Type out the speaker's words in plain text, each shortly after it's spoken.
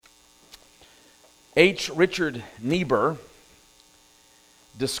H. Richard Niebuhr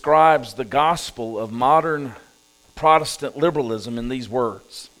describes the gospel of modern Protestant liberalism in these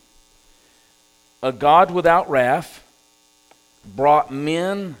words: a God without wrath brought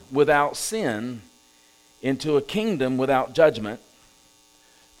men without sin into a kingdom without judgment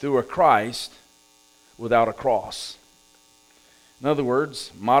through a Christ without a cross. In other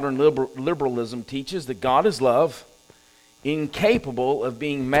words, modern liberalism teaches that God is love, incapable of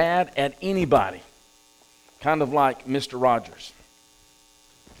being mad at anybody, kind of like Mr. Rogers.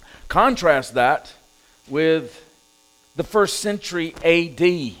 Contrast that with the first century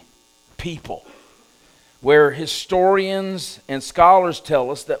AD people, where historians and scholars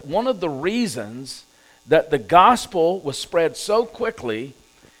tell us that one of the reasons that the gospel was spread so quickly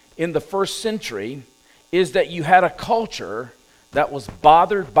in the first century is that you had a culture that was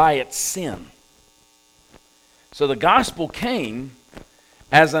bothered by its sin. So the gospel came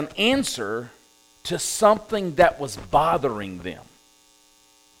as an answer to something that was bothering them.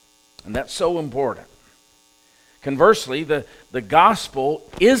 And that's so important. Conversely, the gospel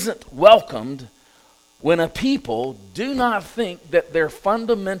isn't welcomed when a people do not think that their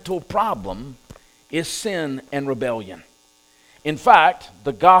fundamental problem is sin and rebellion. In fact,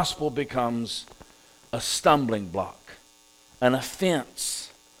 the gospel becomes a stumbling block, an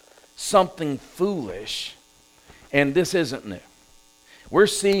offense, something foolish, and this isn't new. We're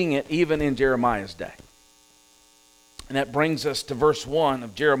seeing it even in Jeremiah's day. And that brings us to verse 1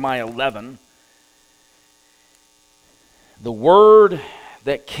 of Jeremiah 11. The word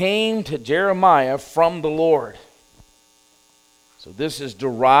that came to Jeremiah from the Lord. So this is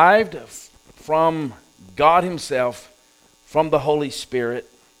derived from God himself, from the Holy Spirit.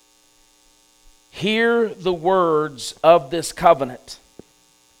 Hear the words of this covenant.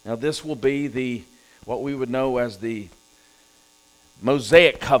 Now this will be what we would know as the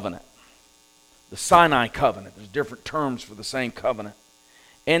Mosaic covenant, the Sinai covenant. There's different terms for the same covenant.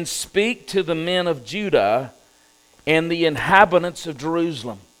 And speak to the men of Judah and the inhabitants of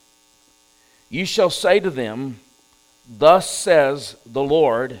Jerusalem. You shall say to them, thus says the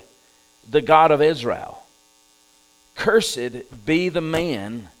Lord, the God of Israel, cursed be the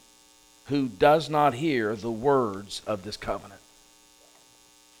man who does not hear the words of this covenant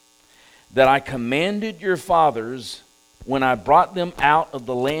that I commanded your fathers when I brought them out of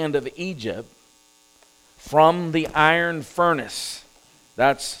the land of Egypt from the iron furnace.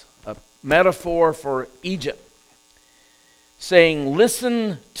 That's a metaphor for Egypt. Saying,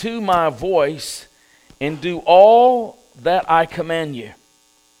 listen to my voice and do all that I command you.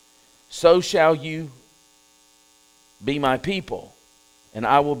 So shall you be my people, and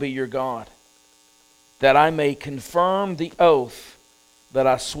I will be your God, that I may confirm the oath that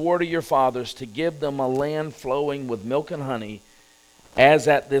I swore to your fathers to give them a land flowing with milk and honey, as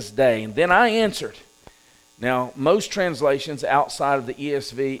at this day. And then I answered. Now, most translations outside of the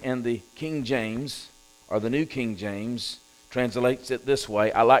ESV and the King James, or the New King James, translates it this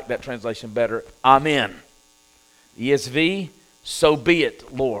way. I like that translation better. Amen. ESV, so be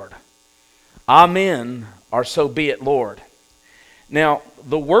it, Lord. Amen, or so be it, Lord. Now,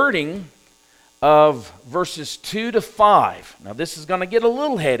 the wording of verses 2 to 5. Now, this is going to get a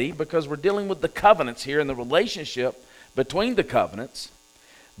little heady because we're dealing with the covenants here and the relationship between the covenants.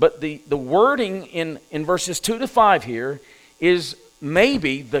 But the wording in verses 2 to 5 here is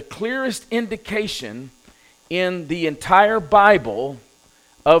maybe the clearest indication in the entire Bible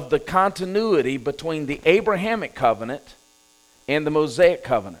of the continuity between the Abrahamic covenant and the Mosaic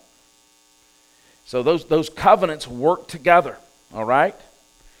covenant. So those covenants work together, all right?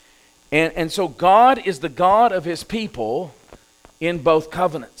 And so God is the God of his people in both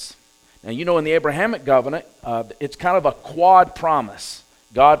covenants. Now, you know, in the Abrahamic covenant, it's kind of a quad promise.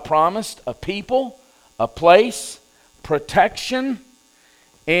 God promised a people, a place, protection,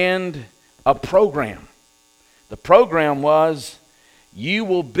 and a program. The program was, you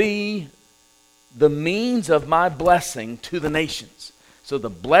will be the means of my blessing to the nations. So the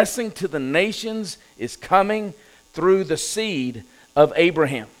blessing to the nations is coming through the seed of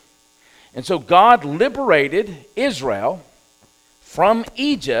Abraham. And so God liberated Israel from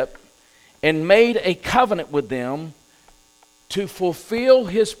Egypt and made a covenant with them to fulfill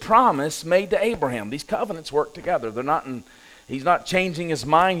his promise made to Abraham. These covenants work together. He's not changing his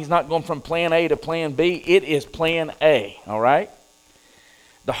mind. He's not going from plan A to plan B. It is plan A, all right?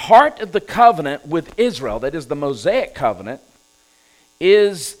 The heart of the covenant with Israel, that is the Mosaic covenant,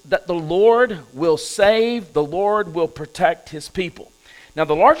 is that the Lord will save, the Lord will protect his people. Now,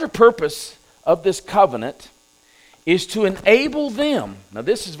 the larger purpose of this covenant is to enable them, now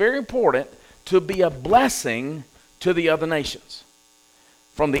this is very important, to be a blessing to the other nations.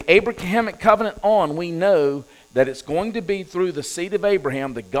 From the Abrahamic covenant on, we know that it's going to be through the seed of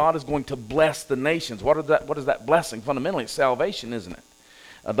Abraham that God is going to bless the nations. What is that blessing? Fundamentally, it's salvation, isn't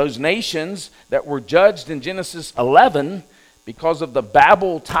it? Those nations that were judged in Genesis 11 because of the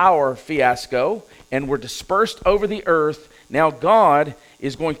Babel Tower fiasco and were dispersed over the earth, now God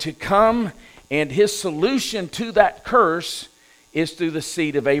is going to come, and his solution to that curse is through the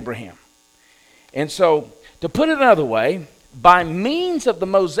seed of Abraham. And so, to put it another way, by means of the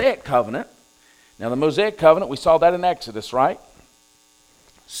Mosaic covenant, now the Mosaic covenant, we saw that in Exodus, right?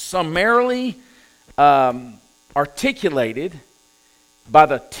 Summarily articulated by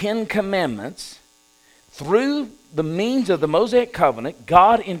the Ten Commandments, through the means of the Mosaic covenant,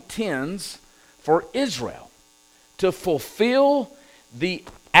 God intends for Israel to fulfill the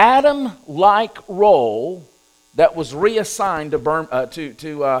Adam-like role that was reassigned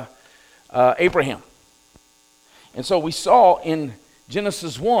to Abraham. And so we saw in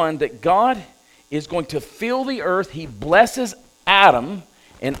Genesis 1 that God is going to fill the earth. He blesses Adam,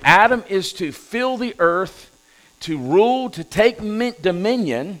 and Adam is to fill the earth, to rule, to take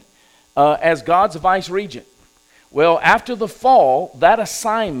dominion as God's vice regent. Well, after the fall, that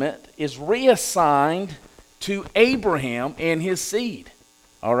assignment is reassigned to Abraham and his seed.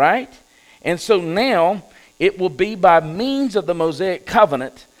 All right? And so now it will be by means of the Mosaic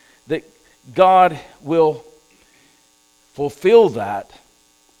covenant that God will fulfill that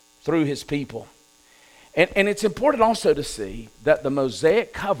through his people. And it's important also to see that the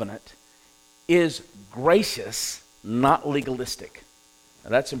Mosaic covenant is gracious, not legalistic.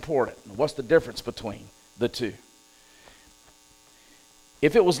 Now that's important. What's the difference between the two?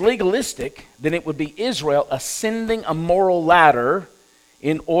 If it was legalistic, then it would be Israel ascending a moral ladder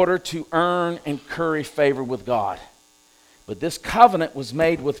in order to earn and curry favor with God. But this covenant was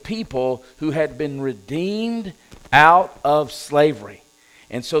made with people who had been redeemed out of slavery.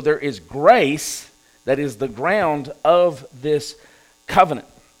 And so there is grace that is the ground of this covenant.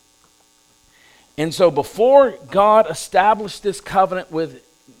 And so before God established this covenant with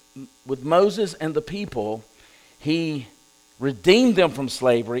Moses and the people, he redeemed them from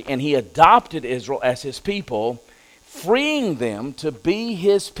slavery, and he adopted Israel as his people, freeing them to be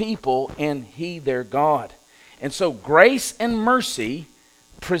his people and he their God. And so grace and mercy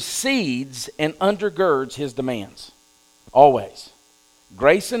precedes and undergirds his demands. Always.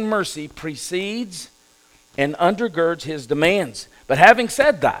 Grace and mercy precedes and undergirds his demands. But having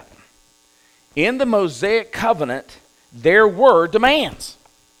said that, in the Mosaic covenant, there were demands.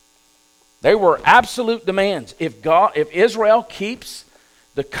 They were absolute demands. If Israel keeps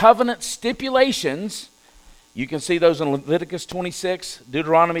the covenant stipulations, you can see those in Leviticus 26,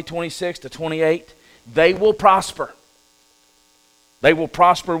 Deuteronomy 26 to 28, they will prosper. They will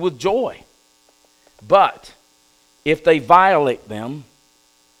prosper with joy. But if they violate them,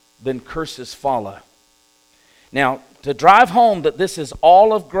 then curses follow. Now, to drive home that this is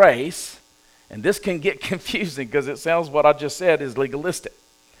all of grace, and this can get confusing because it sounds what I just said is legalistic.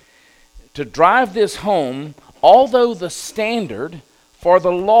 To drive this home, although the standard for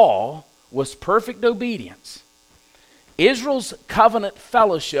the law was perfect obedience, Israel's covenant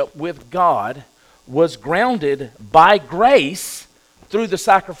fellowship with God was grounded by grace through the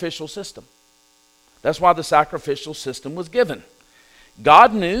sacrificial system. That's why the sacrificial system was given.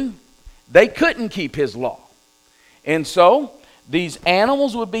 God knew they couldn't keep his law. And so these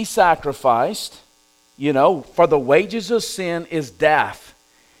animals would be sacrificed, for the wages of sin is death.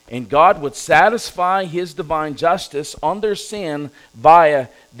 And God would satisfy his divine justice on their sin via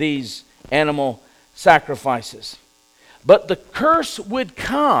these animal sacrifices. But the curse would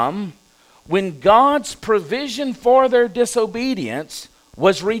come when God's provision for their disobedience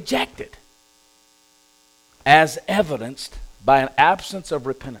was rejected, as evidenced by an absence of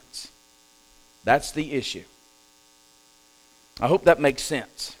repentance. That's the issue. I hope that makes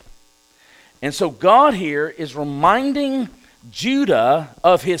sense. And so God here is reminding Judah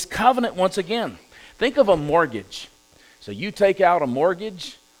of his covenant once again. Think of a mortgage. So you take out a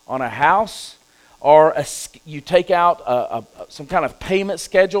mortgage on a house, or you take out some kind of payment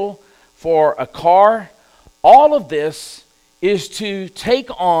schedule for a car. All of this is to take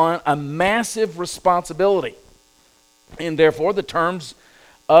on a massive responsibility. And therefore, the terms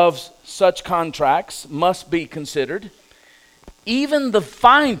of such contracts must be considered. Even the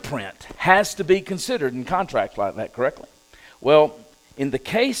fine print has to be considered in contracts like that correctly. Well, in the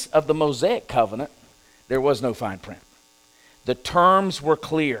case of the Mosaic covenant, there was no fine print. The terms were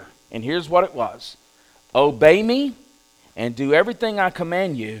clear. And here's what it was. Obey me and do everything I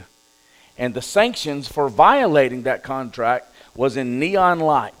command you. And the sanctions for violating that contract was in neon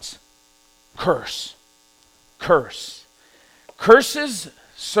lights. Curse. Curse. Curses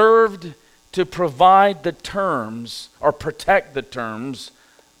served to provide the terms or protect the terms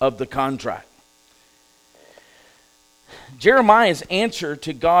of the contract. Jeremiah's answer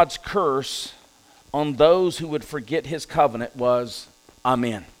to God's curse on those who would forget his covenant was,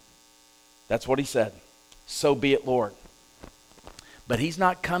 Amen. That's what he said. So be it, Lord. But he's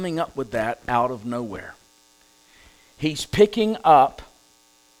not coming up with that out of nowhere. He's picking up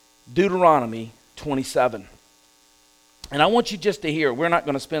Deuteronomy 27. And I want you just to hear, we're not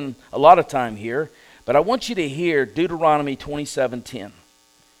going to spend a lot of time here, but I want you to hear Deuteronomy 27:10.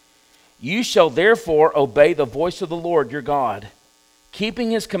 You shall therefore obey the voice of the Lord your God,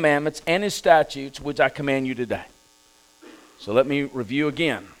 keeping his commandments and his statutes, which I command you today. So let me review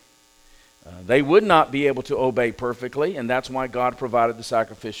again. They would not be able to obey perfectly, and that's why God provided the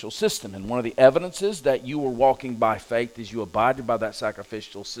sacrificial system. And one of the evidences that you were walking by faith is you abided by that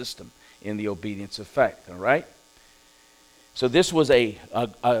sacrificial system in the obedience of faith. All right? So this was a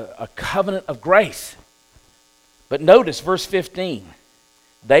covenant of grace. But notice verse 15.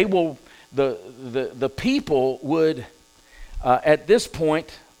 The people would, at this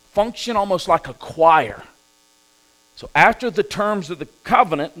point, function almost like a choir. So after the terms of the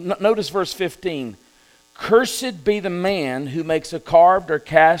covenant, notice verse 15. Cursed be the man who makes a carved or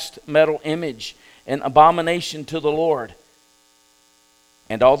cast metal image, an abomination to the Lord.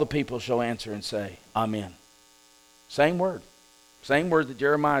 And all the people shall answer and say, Amen. Same word. Same word that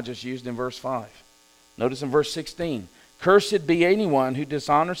Jeremiah just used in verse 5. Notice in verse 16. Cursed be anyone who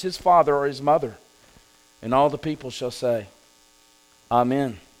dishonors his father or his mother. And all the people shall say,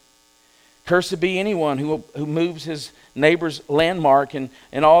 Amen. Cursed be anyone who moves his neighbor's landmark, and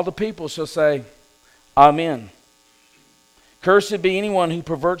all the people shall say, Amen. Cursed be anyone who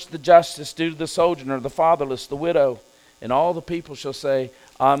perverts the justice due to the sojourner, the fatherless, the widow, and all the people shall say,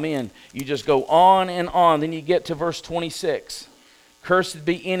 Amen. You just go on and on. Then you get to verse 26. Cursed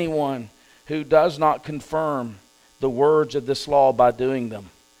be anyone who does not confirm the words of this law by doing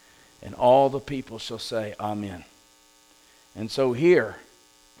them. And all the people shall say, Amen. And so here,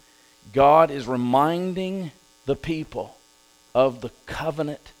 God is reminding the people of the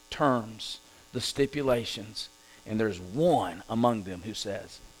covenant terms, the stipulations, and there's one among them who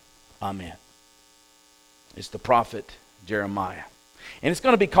says, Amen. It's the prophet Jeremiah. And it's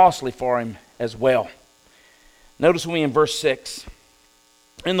going to be costly for him as well. Notice we in verse 6.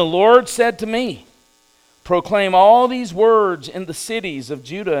 And the Lord said to me, proclaim all these words in the cities of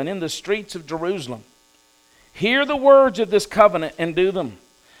Judah and in the streets of Jerusalem. Hear the words of this covenant and do them.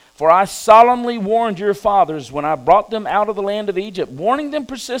 For I solemnly warned your fathers when I brought them out of the land of Egypt, warning them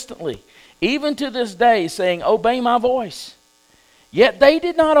persistently, even to this day, saying, obey my voice. Yet they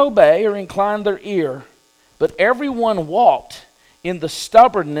did not obey or incline their ear, but everyone walked in the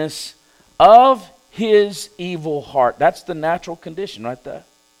stubbornness of his evil heart. That's the natural condition right there.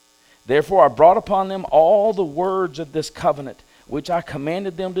 Therefore I brought upon them all the words of this covenant, which I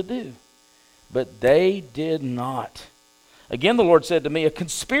commanded them to do. But they did not. Again the Lord said to me, a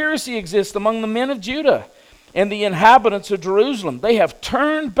conspiracy exists among the men of Judah and the inhabitants of Jerusalem. They have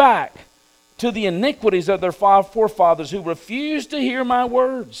turned back to the iniquities of their forefathers who refused to hear my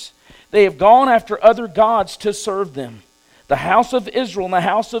words. They have gone after other gods to serve them. The house of Israel and the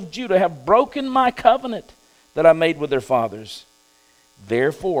house of Judah have broken my covenant that I made with their fathers.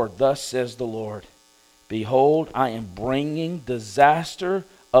 Therefore, thus says the Lord, behold, I am bringing disaster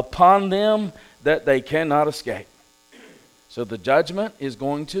upon them that they cannot escape. So the judgment is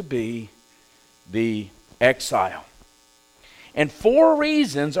going to be the exile. And 4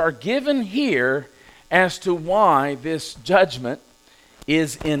 reasons are given here as to why this judgment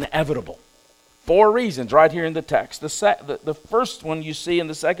is inevitable. 4 reasons right here in the text. The first one you see in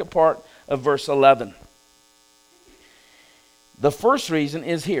the second part of verse 11. The first reason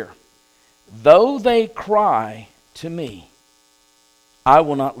is here. Though they cry to me, I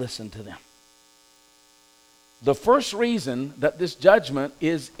will not listen to them. The first reason that this judgment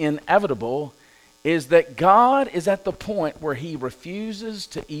is inevitable is that God is at the point where he refuses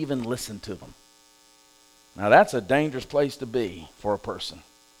to even listen to them. Now that's a dangerous place to be for a person.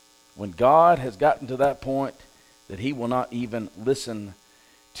 When God has gotten to that point that he will not even listen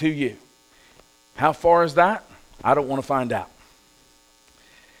to you. How far is that? I don't want to find out.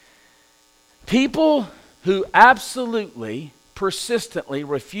 People who absolutely, persistently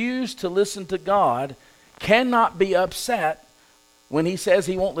refuse to listen to God cannot be upset when he says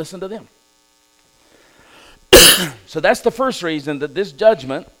he won't listen to them. So that's the first reason that this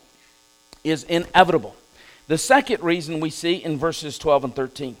judgment is inevitable. The second reason we see in verses 12 and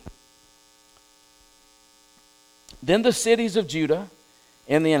 13. Then the cities of Judah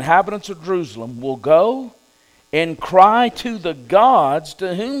and the inhabitants of Jerusalem will go and cry to the gods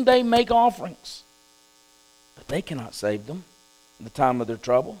to whom they make offerings. But they cannot save them in the time of their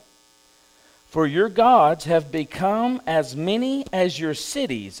trouble. For your gods have become as many as your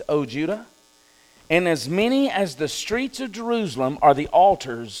cities, O Judah, and as many as the streets of Jerusalem are the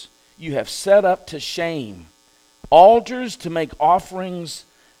altars you have set up to shame, altars to make offerings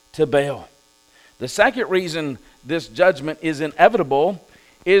to Baal. The second reason this judgment is inevitable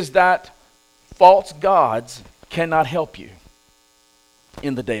is that false gods cannot help you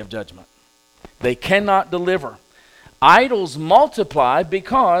in the day of judgment. They cannot deliver. Idols multiply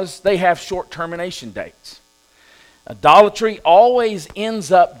because they have short termination dates. Idolatry always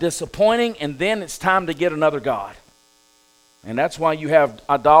ends up disappointing, and then it's time to get another god. And that's why you have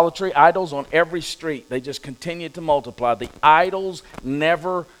idols on every street. They just continue to multiply. The idols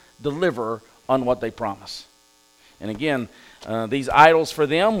never deliver on what they promise. And again, these idols for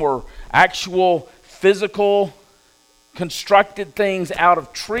them were actual physical constructed things out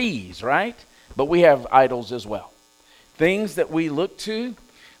of trees, right? But we have idols as well. Things that we look to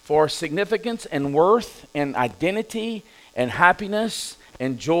for significance and worth and identity and happiness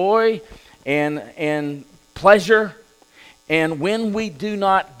and joy and pleasure. And when we do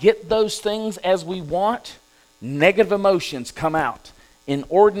not get those things as we want, negative emotions come out.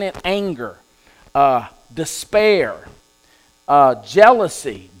 Inordinate anger, despair,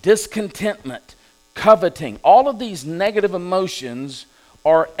 jealousy, discontentment, coveting. All of these negative emotions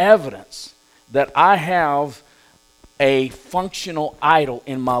are evidence that I have a functional idol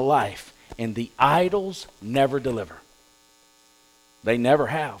in my life, and the idols never deliver. They never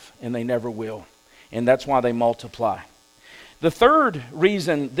have, and they never will. And that's why they multiply. The third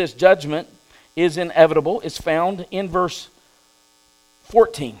reason this judgment is inevitable is found in verse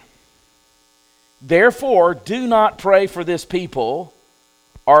 14. Therefore, do not pray for this people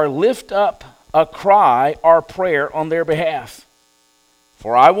or lift up a cry or prayer on their behalf.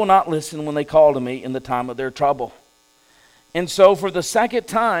 For I will not listen when they call to me in the time of their trouble. And so for the second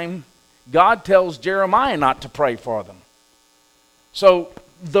time, God tells Jeremiah not to pray for them. So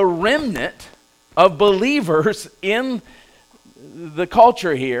the remnant of believers in the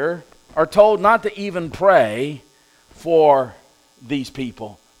culture here are told not to even pray for these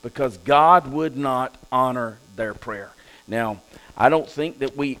people because God would not honor their prayer. Now, I don't think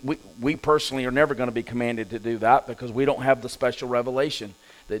that we personally are never going to be commanded to do that because we don't have the special revelation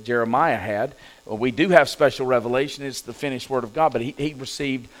that Jeremiah had. Well, we do have special revelation. It's the finished word of God, but he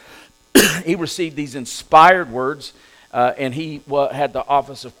received he received these inspired words, and he had the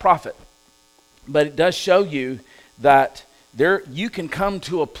office of prophet. But it does show you that you can come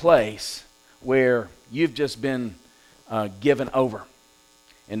to a place where you've just been given over.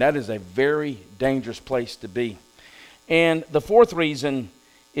 And that is a very dangerous place to be. And the fourth reason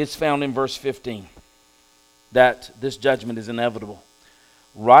is found in verse 15, that this judgment is inevitable.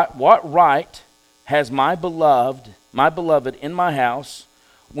 What right has my beloved in my house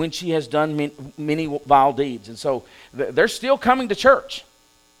when she has done many vile deeds? And so they're still coming to church.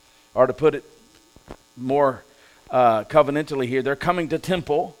 Or to put it more covenantally here, they're coming to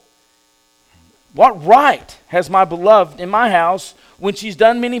temple. What right has my beloved in my house when she's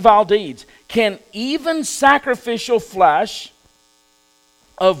done many vile deeds? Can even sacrificial flesh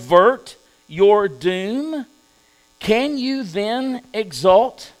avert your doom? Can you then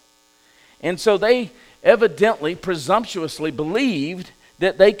exult? And so they evidently, presumptuously believed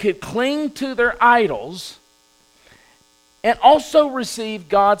that they could cling to their idols and also receive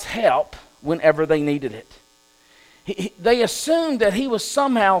God's help whenever they needed it. They assumed that he was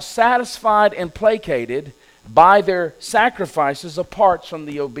somehow satisfied and placated by their sacrifices apart from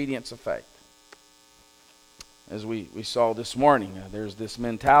the obedience of faith. As we saw this morning, there's this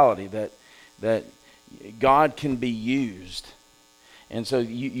mentality that God can be used. And so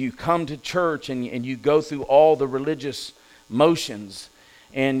you come to church and you go through all the religious motions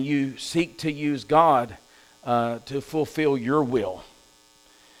and you seek to use God to fulfill your will.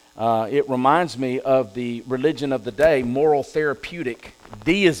 It reminds me of the religion of the day, moral therapeutic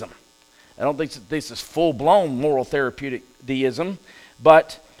deism. I don't think this is full-blown moral therapeutic deism,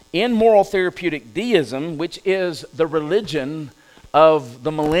 but in moral therapeutic deism, which is the religion of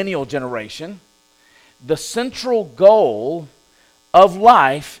the millennial generation, the central goal of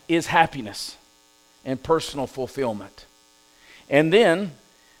life is happiness and personal fulfillment. And then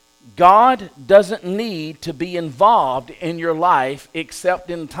God doesn't need to be involved in your life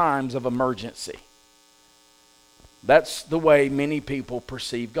except in times of emergency. That's the way many people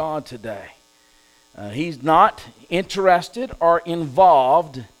perceive God today. He's not interested or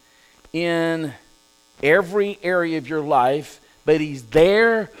involved in every area of your life, but he's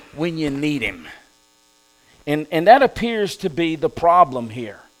there when you need him. And that appears to be the problem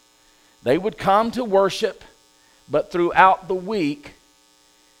here. They would come to worship, but throughout the week,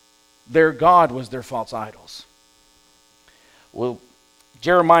 their God was their false idols. Well,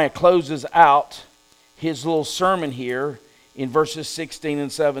 Jeremiah closes out his little sermon here in verses 16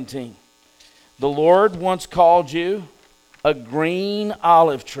 and 17. The Lord once called you a green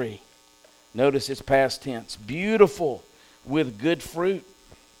olive tree. Notice it's past tense. Beautiful with good fruit.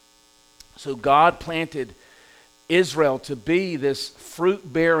 So God planted Israel to be this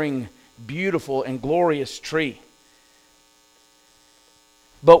fruit-bearing, beautiful, and glorious tree.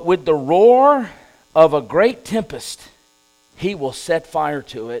 But with the roar of a great tempest, he will set fire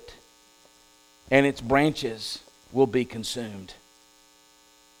to it, and its branches will be consumed.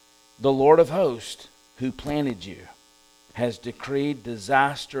 The Lord of hosts, who planted you, has decreed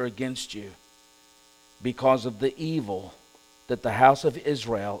disaster against you because of the evil that the house of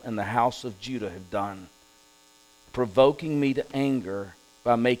Israel and the house of Judah have done, provoking me to anger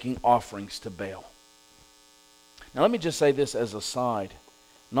by making offerings to Baal. Now let me just say this as a side.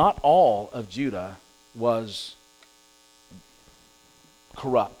 Not all of Judah was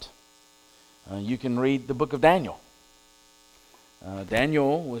corrupt. You can read the book of Daniel.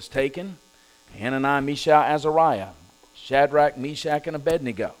 Daniel was taken, Hananiah, Mishael, Azariah, Shadrach, Meshach, and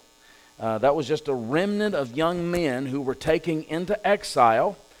Abednego. That was just a remnant of young men who were taken into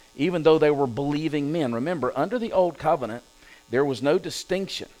exile, even though they were believing men. Remember, under the old covenant, there was no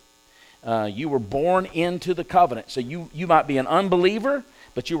distinction. You were born into the covenant. So you might be an unbeliever,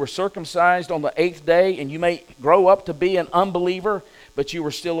 but you were circumcised on the 8th day, and you may grow up to be an unbeliever, but you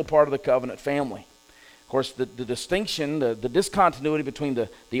were still a part of the covenant family. Of course, the distinction, the discontinuity between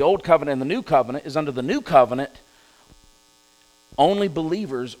the old covenant and the new covenant is under the new covenant, only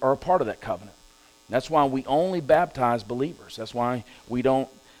believers are a part of that covenant. That's why we only baptize believers. That's why we don't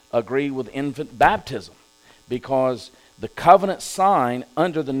agree with infant baptism, because the covenant sign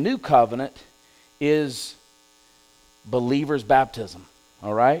under the new covenant is believers' baptism.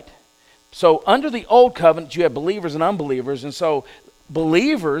 All right? So under the old covenant, you have believers and unbelievers, and so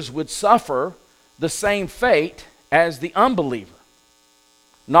believers would suffer the same fate as the unbeliever.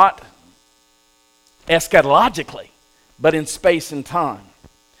 Not eschatologically, but in space and time.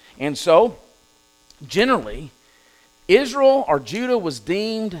 And so, generally, Israel or Judah was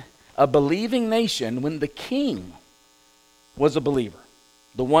deemed a believing nation when the king was a believer,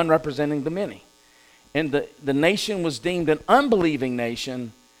 the one representing the many. And the nation was deemed an unbelieving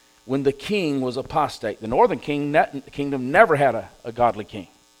nation when the king was apostate. The northern kingdom never had a godly king.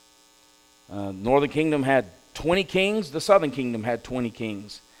 The northern kingdom had 20 kings. The southern kingdom had 20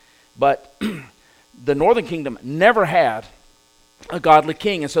 kings. But the northern kingdom never had a godly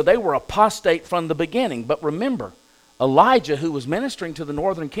king. And so they were apostate from the beginning. But remember, Elijah, who was ministering to the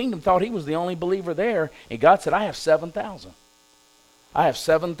northern kingdom, thought he was the only believer there. And God said, I have 7,000. I have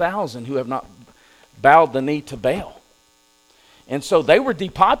 7,000 who have not bowed the knee to Baal. And so they were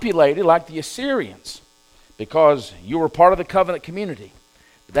depopulated like the Assyrians because you were part of the covenant community.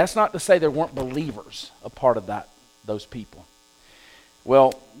 But that's not to say there weren't believers a part of those people.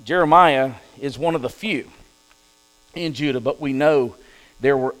 Well, Jeremiah is one of the few in Judah, but we know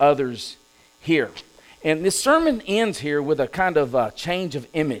there were others here. And this sermon ends here with a kind of change of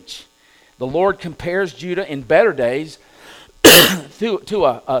image. The Lord compares Judah in better days to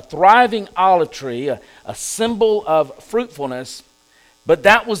a thriving olive tree, a symbol of fruitfulness, but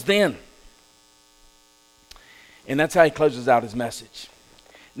that was then. And that's how he closes out his message.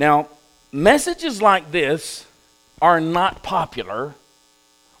 Now, messages like this are not popular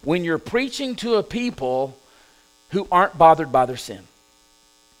when you're preaching to a people who aren't bothered by their sin.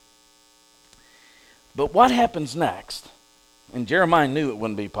 But what happens next, and Jeremiah knew it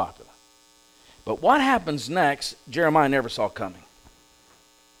wouldn't be popular, but what happens next, Jeremiah never saw coming.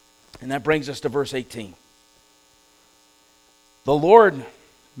 And that brings us to verse 18. The Lord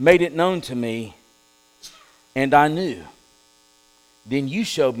made it known to me, and I knew. Then you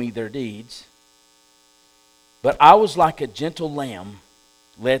showed me their deeds. But I was like a gentle lamb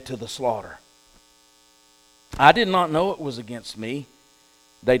led to the slaughter. I did not know it was against me.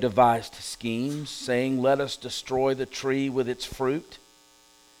 They devised schemes, saying, let us destroy the tree with its fruit.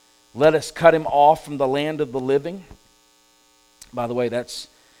 Let us cut him off from the land of the living. By the way, that's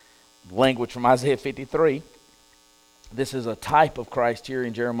language from Isaiah 53. This is a type of Christ here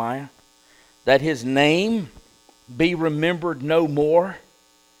in Jeremiah. That his name be remembered no more.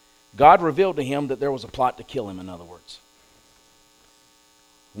 God revealed to him that there was a plot to kill him, in other words.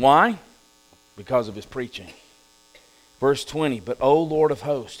 Why? Because of his preaching. Verse 20, but O Lord of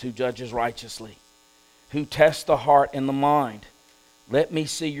hosts, who judges righteously, who tests the heart and the mind, let me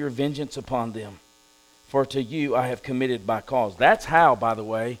see your vengeance upon them. for to you I have committed my cause. That's how, by the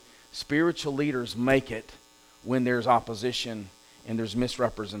way, spiritual leaders make it when there's opposition and there's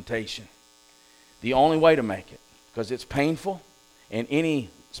misrepresentation. The only way to make it, because it's painful, and any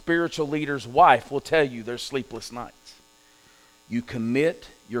spiritual leader's wife will tell you there's sleepless nights. You commit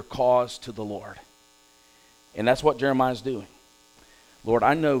your cause to the Lord. And that's what Jeremiah's doing. Lord,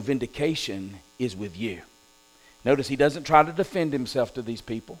 I know vindication is with you. Notice he doesn't try to defend himself to these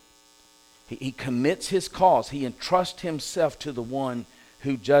people. He commits his cause. He entrusts himself to the one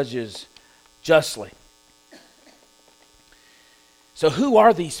who judges justly. So who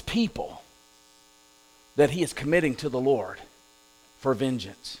are these people that he is committing to the Lord for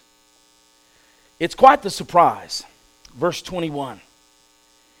vengeance? It's quite the surprise. Verse 21.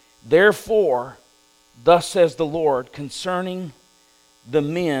 Therefore, thus says the Lord concerning the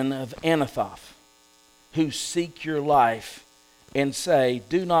men of Anathoth, who seek your life and say,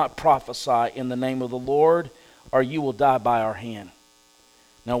 do not prophesy in the name of the Lord, or you will die by our hand.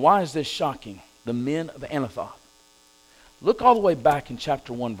 Now, why is this shocking? The men of Anathoth. Look all the way back in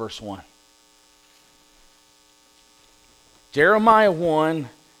chapter 1, verse 1. Jeremiah 1,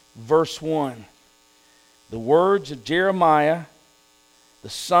 verse 1. The words of Jeremiah, the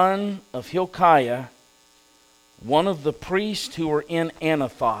son of Hilkiah, one of the priests who were in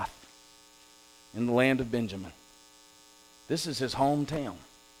Anathoth, in the land of Benjamin. This is his hometown.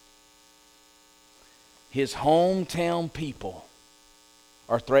 His hometown people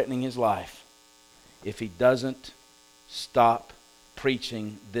are threatening his life if he doesn't stop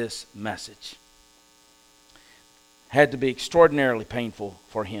preaching this message. Had to be extraordinarily painful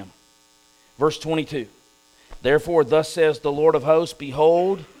for him. Verse 22. Therefore, thus says the Lord of hosts,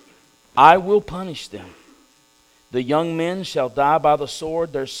 behold, I will punish them. The young men shall die by the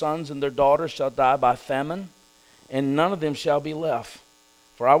sword, their sons and their daughters shall die by famine, and none of them shall be left.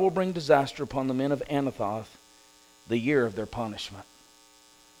 For I will bring disaster upon the men of Anathoth, the year of their punishment.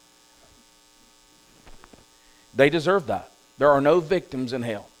 They deserve that. There are no victims in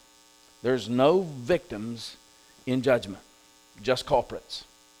hell. There's no victims in judgment, just culprits.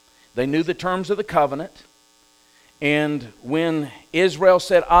 They knew the terms of the covenant, and when Israel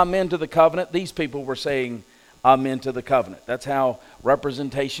said amen to the covenant, these people were saying amen to the covenant. That's how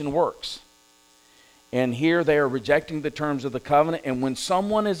representation works. And here they are rejecting the terms of the covenant, and when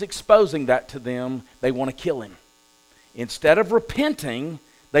someone is exposing that to them, they want to kill him. Instead of repenting,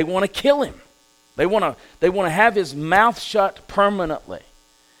 they want to kill him. They want to have his mouth shut permanently.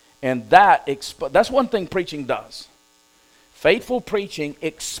 And that's one thing preaching does. Faithful preaching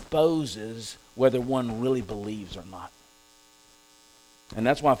exposes whether one really believes or not. And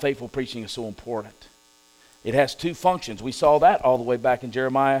that's why faithful preaching is so important. It has two functions. We saw that all the way back in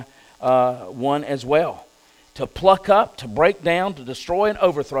Jeremiah 1 as well. To pluck up, to break down, to destroy and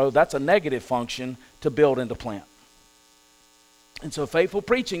overthrow, that's a negative function. To build and to plant. And so faithful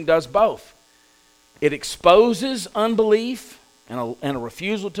preaching does both. It exposes unbelief and a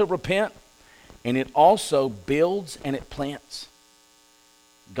refusal to repent, and it also builds and it plants.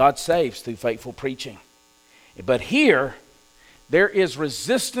 God saves through faithful preaching. But here, there is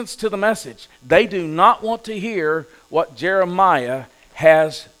resistance to the message. They do not want to hear what Jeremiah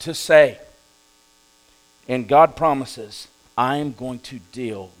has to say. And God promises, I am going to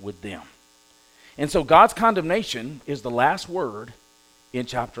deal with them. And so God's condemnation is the last word in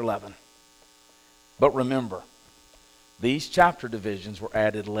chapter 11. But remember, these chapter divisions were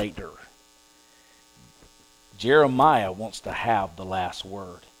added later. Jeremiah wants to have the last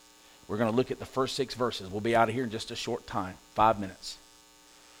word. We're going to look at the first 6 verses. We'll be out of here in just a short time, 5 minutes.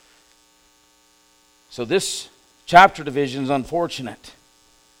 So this chapter division is unfortunate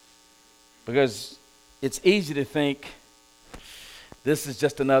because it's easy to think this is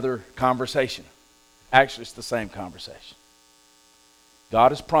just another conversation. Actually, it's the same conversation.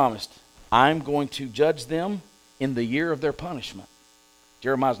 God has promised, I'm going to judge them in the year of their punishment.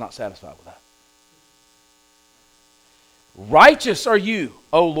 Jeremiah's not satisfied with that. Righteous are you,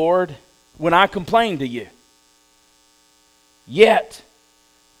 O Lord, when I complain to you. Yet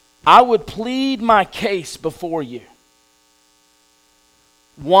I would plead my case before you.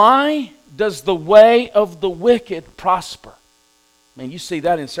 Why does the way of the wicked prosper? Man, you see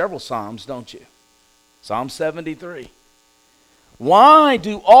that in several Psalms, don't you? Psalm 73. Why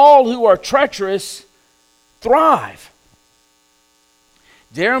do all who are treacherous thrive?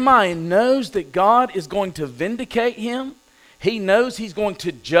 Jeremiah knows that God is going to vindicate him. He knows he's going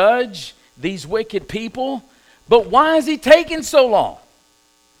to judge these wicked people. But why is he taking so long?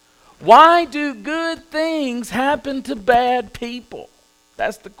 Why do good things happen to bad people?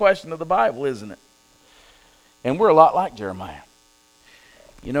 That's the question of the Bible, isn't it? And we're a lot like Jeremiah.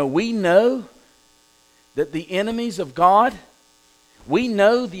 You know, we know that the enemies of God, we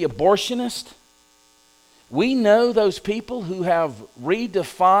know the abortionist, we know those people who have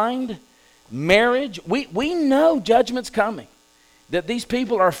redefined marriage. We know judgment's coming, that these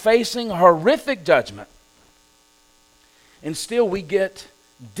people are facing horrific judgment. And still we get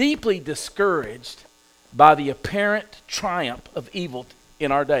deeply discouraged by the apparent triumph of evil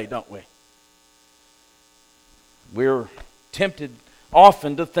in our day, don't we? We're tempted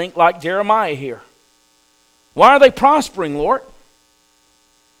often to think like Jeremiah here. Why are they prospering, Lord?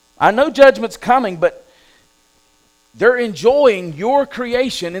 I know judgment's coming, but they're enjoying your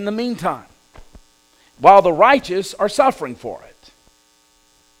creation in the meantime, while the righteous are suffering for it.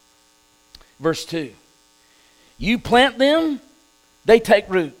 Verse 2. You plant them, they take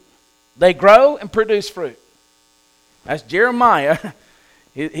root. They grow and produce fruit. That's Jeremiah.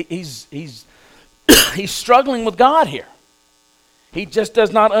 He's struggling with God here. He just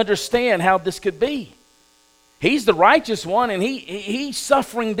does not understand how this could be. He's the righteous one, and he's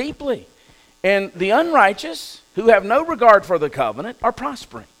suffering deeply. And the unrighteous, who have no regard for the covenant, are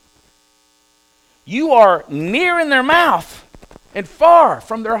prospering. You are near in their mouth and far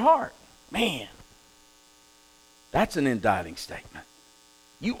from their heart. Man, that's an indicting statement.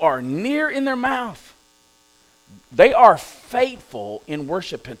 You are near in their mouth. They are faithful in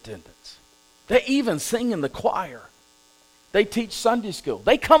worship attendance. They even sing in the choir. They teach Sunday school.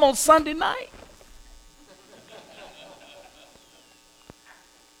 They come on Sunday night.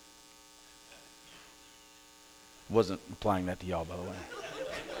 Wasn't applying that to y'all, by the way.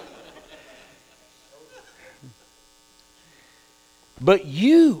 But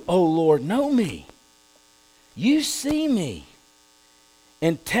you, O Lord, know me. You see me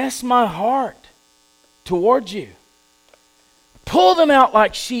and test my heart towards you. Pull them out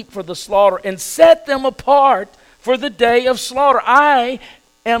like sheep for the slaughter and set them apart for the day of slaughter. I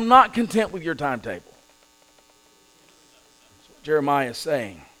am not content with your timetable. That's what Jeremiah is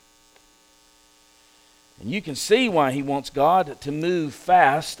saying. And you can see why he wants God to move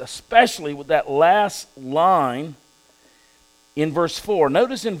fast, especially with that last line in verse 4.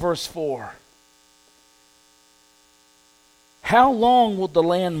 Notice in verse 4. How long will the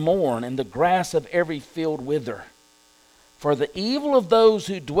land mourn and the grass of every field wither? For the evil of those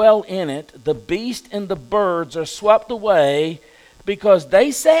who dwell in it, the beast and the birds are swept away, because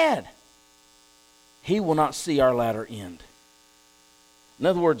they said, he will not see our latter end. In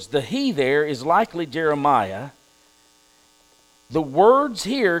other words, the he there is likely Jeremiah. The words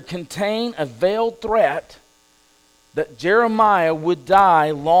here contain a veiled threat that Jeremiah would die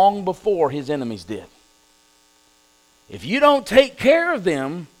long before his enemies did. If you don't take care of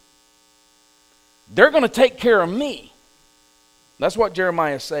them, they're going to take care of me. That's what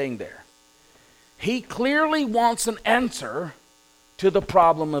Jeremiah is saying there. He clearly wants an answer to the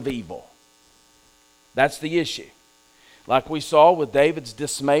problem of evil. That's the issue. Like we saw with David's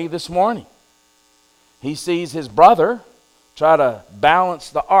dismay this morning. He sees his brother try to balance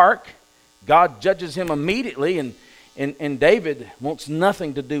the ark. God judges him immediately, and David wants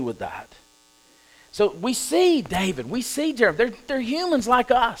nothing to do with that. So we see David, we see Jeremiah. They're humans like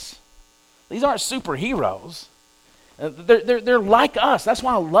us. These aren't superheroes. They're like us. That's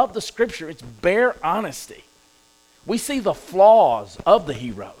why I love the Scripture. It's bare honesty. We see the flaws of the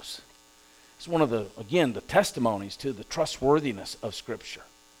heroes. It's one of the testimonies to the trustworthiness of Scripture.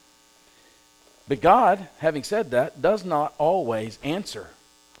 But God, having said that, does not always answer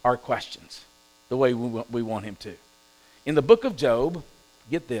our questions the way we want him to. In the book of Job,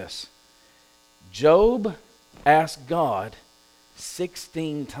 get this, Job asked God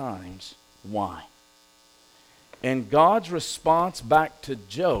 16 times why. And God's response back to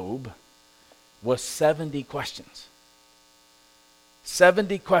Job was 70 questions.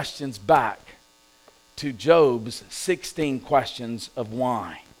 70 questions back to Job's 16 questions of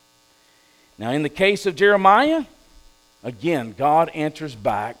why. Now, in the case of Jeremiah, again, God answers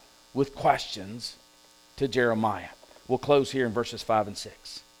back with questions to Jeremiah. We'll close here in verses 5 and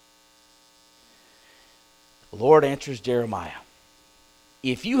 6. The Lord answers Jeremiah,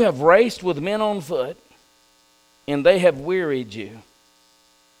 if you have raced with men on foot, and they have wearied you,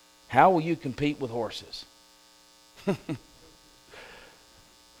 how will you compete with horses?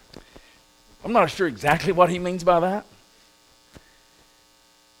 I'm not sure exactly what he means by that.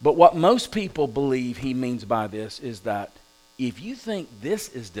 But what most people believe he means by this is that if you think this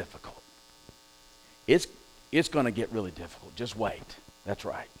is difficult, it's going to get really difficult. Just wait. That's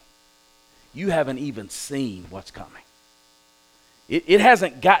right. You haven't even seen what's coming. It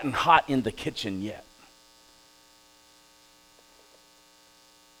hasn't gotten hot in the kitchen yet.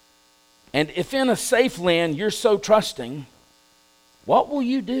 And if in a safe land you're so trusting, what will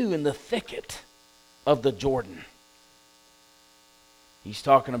you do in the thicket of the Jordan. He's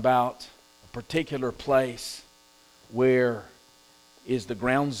talking about a particular place where is the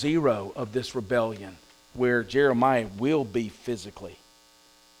ground zero of this rebellion, where Jeremiah will be physically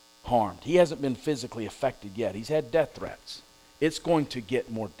harmed. He hasn't been physically affected yet. He's had death threats. It's going to get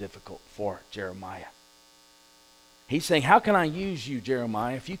more difficult for Jeremiah. He's saying, how can I use you,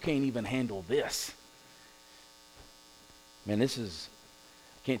 Jeremiah, if you can't even handle this? Man, I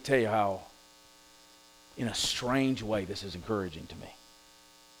can't tell you how, in a strange way, this is encouraging to me.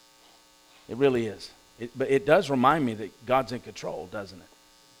 It really is. But it does remind me that God's in control, doesn't it?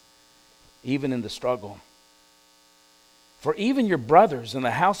 Even in the struggle. For even your brothers in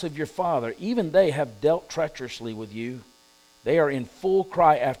the house of your father, even they have dealt treacherously with you. They are in full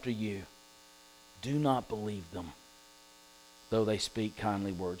cry after you. Do not believe them, though they speak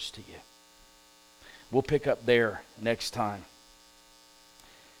kindly words to you. We'll pick up there next time.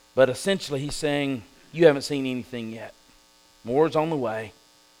 But essentially he's saying, you haven't seen anything yet. More's on the way.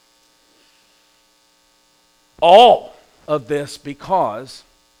 All of this because,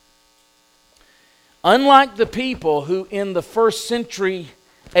 unlike the people who in the first century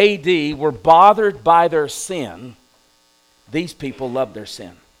AD were bothered by their sin, these people love their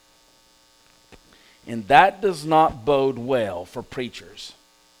sin. And that does not bode well for preachers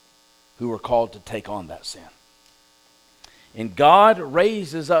who are called to take on that sin. And God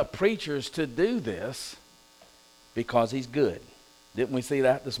raises up preachers to do this because He's good. Didn't we see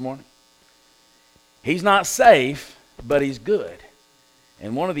that this morning? He's not safe, but He's good.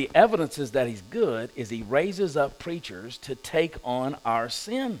 And one of the evidences that He's good is He raises up preachers to take on our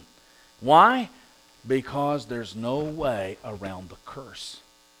sin. Why? Because there's no way around the curse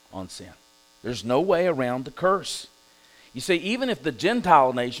on sin. There's no way around the curse. You see, even if the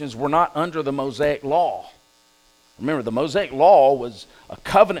Gentile nations were not under the Mosaic law, remember the Mosaic law was a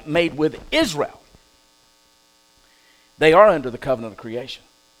covenant made with Israel. They are under the covenant of creation.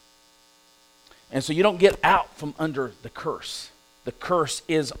 And so you don't get out from under the curse. The curse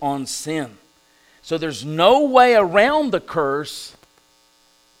is on sin. So there's no way around the curse,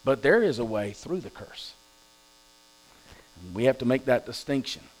 but there is a way through the curse. And we have to make that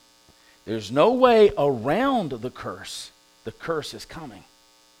distinction. There's no way around the curse. The curse is coming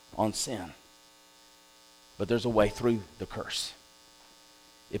on sin. But there's a way through the curse.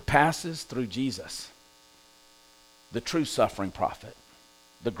 It passes through Jesus, the true suffering prophet,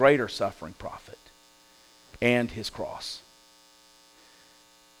 the greater suffering prophet, and His cross.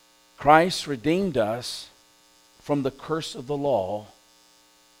 Christ redeemed us from the curse of the law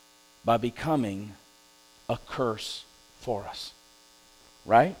by becoming a curse for us.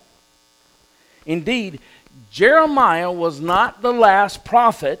 Right? Indeed, Jeremiah was not the last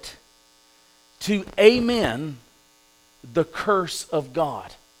prophet to amen the curse of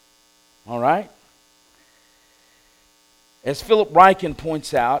God. All right? As Philip Ryken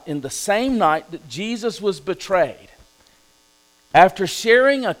points out, in the same night that Jesus was betrayed, after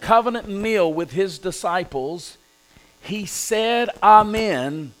sharing a covenant meal with His disciples, He said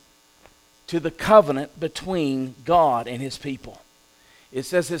amen to the covenant between God and His people. It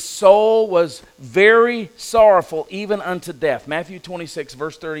says His soul was very sorrowful, even unto death. Matthew 26,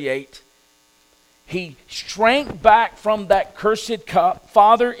 verse 38. He shrank back from that cursed cup.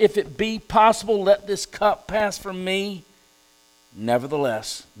 Father, if it be possible, let this cup pass from me.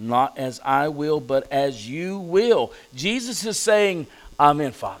 Nevertheless, not as I will, but as you will. Jesus is saying,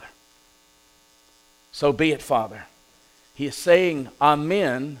 Amen, Father. So be it, Father. He is saying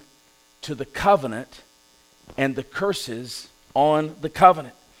amen to the covenant and the curses on the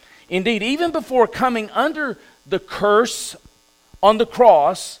covenant. Indeed, even before coming under the curse on the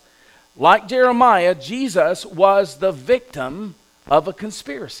cross, like Jeremiah, Jesus was the victim of a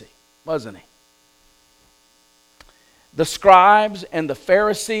conspiracy, wasn't He? The scribes and the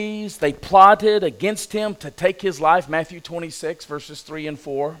Pharisees, they plotted against Him to take His life, Matthew 26, verses 3 and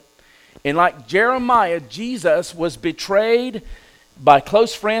 4. And like Jeremiah, Jesus was betrayed by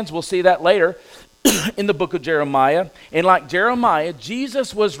close friends. We'll see that later in the book of Jeremiah. And like Jeremiah,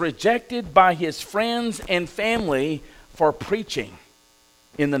 Jesus was rejected by His friends and family for preaching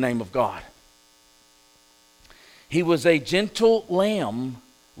in the name of God. He was a gentle lamb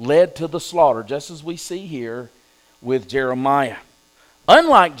led to the slaughter, just as we see here with Jeremiah.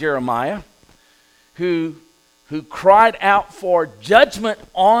 Unlike Jeremiah, who cried out for judgment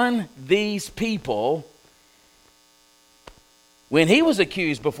on these people, when he was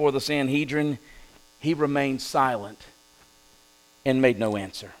accused before the Sanhedrin, he remained silent and made no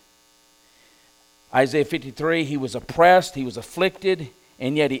answer. Isaiah 53, he was oppressed, he was afflicted,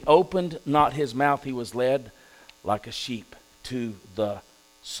 and yet he opened not his mouth. He was led like a sheep to the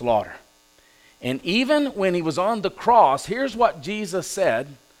slaughter. And even when he was on the cross, here's what Jesus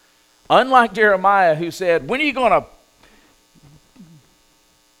said. Unlike Jeremiah, who said, when are you going to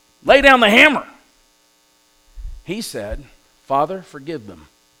lay down the hammer? He said, Father, forgive them,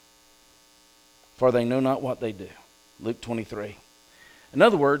 for they know not what they do. Luke 23. In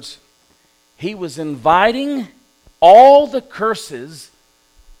other words, he was inviting all the curses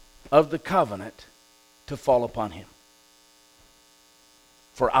of the covenant to fall upon him.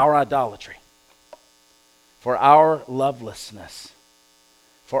 For our idolatry, for our lovelessness,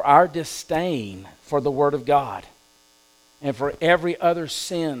 for our disdain for the Word of God, and for every other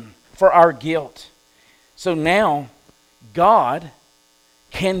sin, for our guilt. So now, God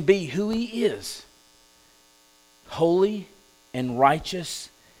can be who He is, holy and righteous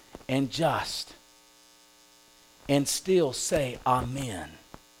and just, and still say amen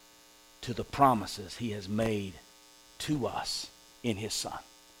to the promises He has made to us in His Son.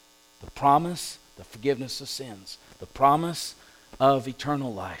 The promise, the forgiveness of sins, the promise of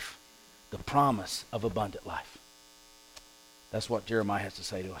eternal life, the promise of abundant life. That's what Jeremiah has to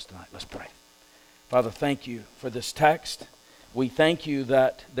say to us tonight. Let's pray. Father, thank you for this text. We thank you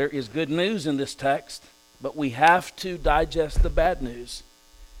that there is good news in this text, but we have to digest the bad news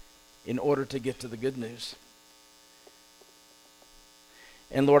in order to get to the good news.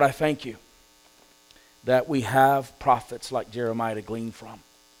 And Lord, I thank you that we have prophets like Jeremiah to glean from,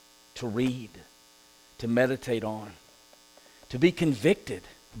 to read, to meditate on, to be convicted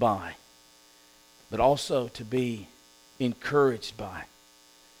by, but also to be encouraged by.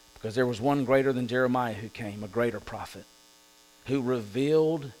 Because there was one greater than Jeremiah who came, a greater prophet, who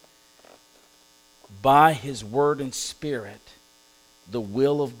revealed by his word and spirit the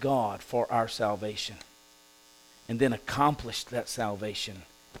will of God for our salvation, and then accomplished that salvation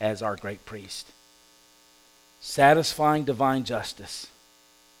as our great priest, satisfying divine justice,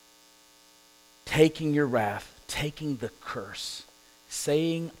 taking your wrath, taking the curse,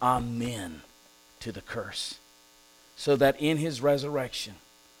 saying amen to the curse, so that in his resurrection,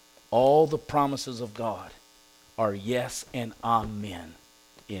 all the promises of God are yes and amen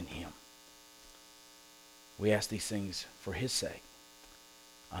in him. We ask these things for his sake.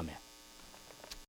 Amen.